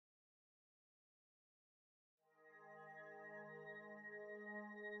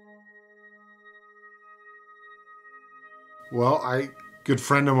Well, good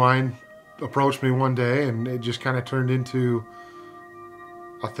friend of mine approached me one day, and it just kind of turned into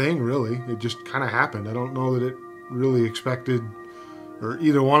a thing, really. It just kind of happened. I don't know that it really expected, or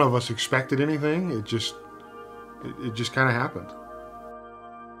either one of us expected anything. It just kind of happened.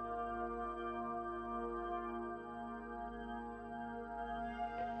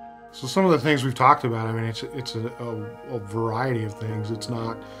 So some of the things we've talked about, I mean, it's a variety of things. It's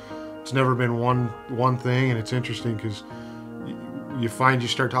never been one thing, and it's interesting because you find you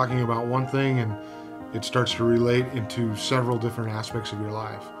start talking about one thing and it starts to relate into several different aspects of your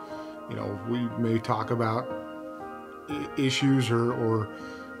life. You know, we may talk about issues or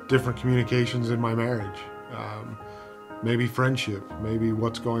different communications in my marriage, maybe friendship, maybe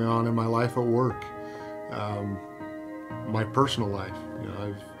what's going on in my life at work, my personal life. You know,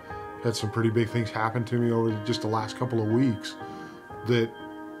 I've had some pretty big things happen to me over just the last couple of weeks that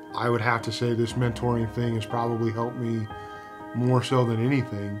I would have to say this mentoring thing has probably helped me more so than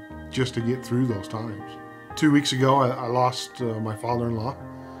anything just to get through those times. 2 weeks ago, I lost my father-in-law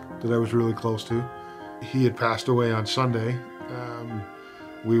that I was really close to. He had passed away on Sunday.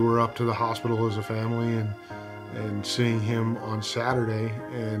 We were up to the hospital as a family and seeing him on Saturday,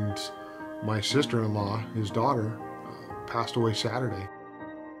 and my sister-in-law, his daughter, passed away Saturday.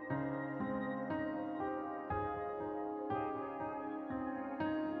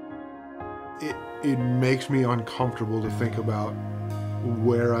 It makes me uncomfortable to think about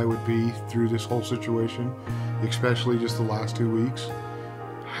where I would be through this whole situation, especially just the last 2 weeks,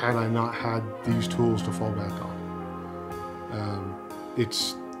 had I not had these tools to fall back on.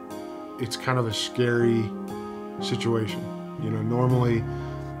 It's kind of a scary situation. You know, normally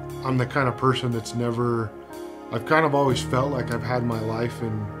I'm the kind of person I've kind of always felt like I've had my life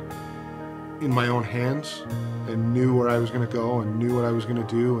in my own hands and knew where I was going to go and knew what I was going to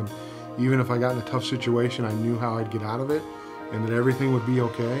do, and even if I got in a tough situation, I knew how I'd get out of it and that everything would be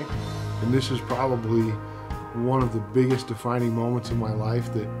okay. And this is probably one of the biggest defining moments in my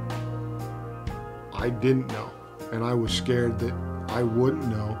life that I didn't know. And I was scared that I wouldn't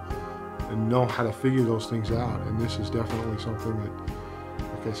know and know how to figure those things out. And this is definitely something that,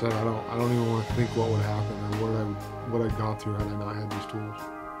 like I said, I don't even want to think what would happen or what I'd gone through had I not had these tools.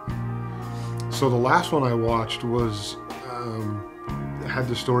 So the last one I watched was had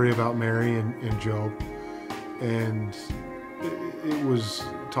the story about Mary and Job, and it was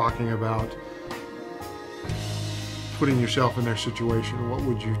talking about putting yourself in their situation. What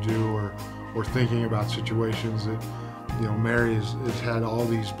would you do, or thinking about situations that, you know, Mary has had all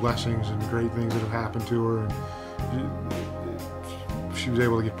these blessings and great things that have happened to her, and she was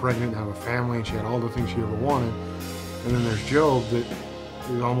able to get pregnant and have a family, and she had all the things she ever wanted. And then there's Job that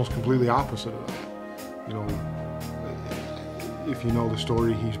is almost completely opposite of that. You know, if you know the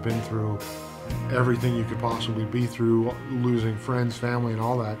story, he's been through everything you could possibly be through, losing friends, family, and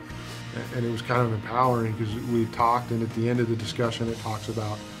all that. And it was kind of empowering because we talked, and at the end of the discussion, it talks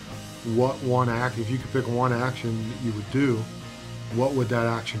about what one act, if you could pick one action that you would do, what would that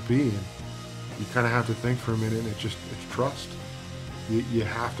action be? And you kind of have to think for a minute, and it's trust. You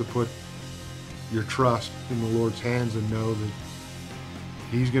have to put your trust in the Lord's hands and know that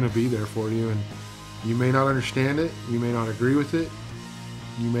He's going to be there for you. And you may not understand it, you may not agree with it,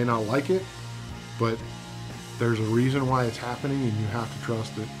 you may not like it, but there's a reason why it's happening, and you have to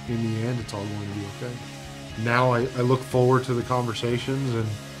trust that in the end it's all going to be okay. Now I look forward to the conversations,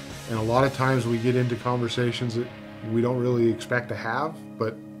 and a lot of times we get into conversations that we don't really expect to have,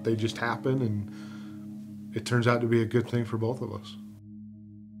 but they just happen, and it turns out to be a good thing for both of us.